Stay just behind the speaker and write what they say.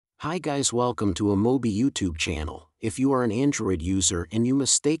Hi guys, welcome to Amobi YouTube channel. If you are an Android user and you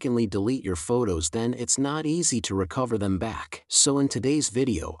mistakenly delete your photos, then it's not easy to recover them back. So in today's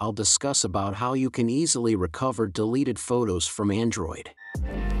video I'll discuss about how you can easily recover deleted photos from Android.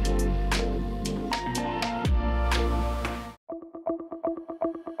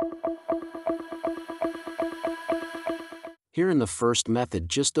 Here in the first method,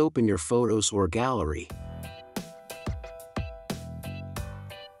 just open your photos or gallery.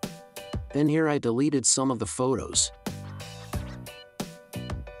 Then here I deleted some of the photos.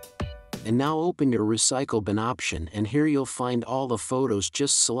 And now open your recycle bin option, and here you'll find all the photos.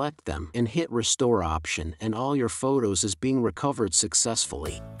 Just select them and hit restore option, and all your photos is being recovered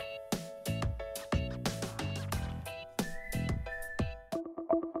successfully.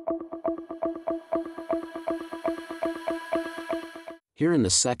 Here in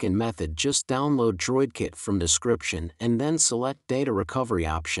the second method, just download DroidKit from description and then select data recovery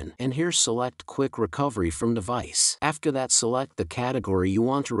option, and here select quick recovery from device. After that, select the category you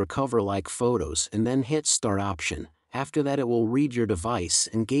want to recover like photos and then hit start option. After that, it will read your device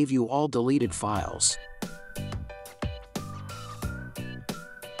and give you all deleted files.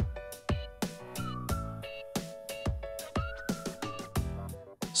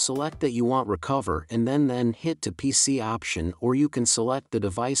 Select that you want recover and then hit to PC option, or you can select the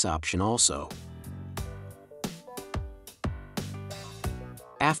device option also.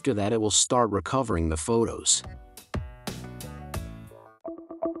 After that, it will start recovering the photos.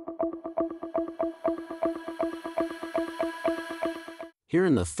 Here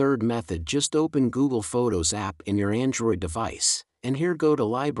in the third method, just open Google Photos app in your Android device, and here go to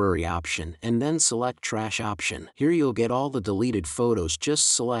library option and then select trash option. Here you'll get all the deleted photos.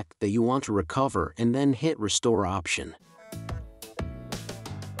 Just select that you want to recover and then hit restore option.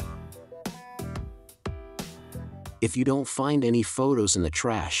 If you don't find any photos in the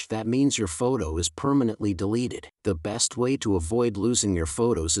trash, that means your photo is permanently deleted. The best way to avoid losing your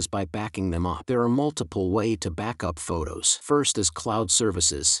photos is by backing them up. There are multiple ways to back up photos. First is cloud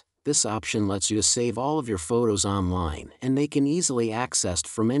services. This option lets you save all of your photos online, and they can easily accessed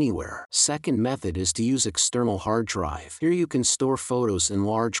from anywhere. Second method is to use external hard drive. Here you can store photos in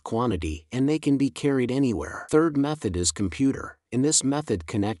large quantity, and they can be carried anywhere. Third method is computer. In this method,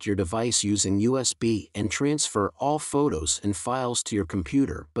 connect your device using USB and transfer all photos and files to your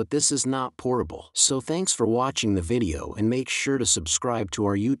computer, but this is not portable. So thanks for watching the video, and make sure to subscribe to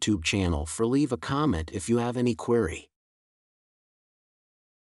our YouTube channel. Leave a comment if you have any query.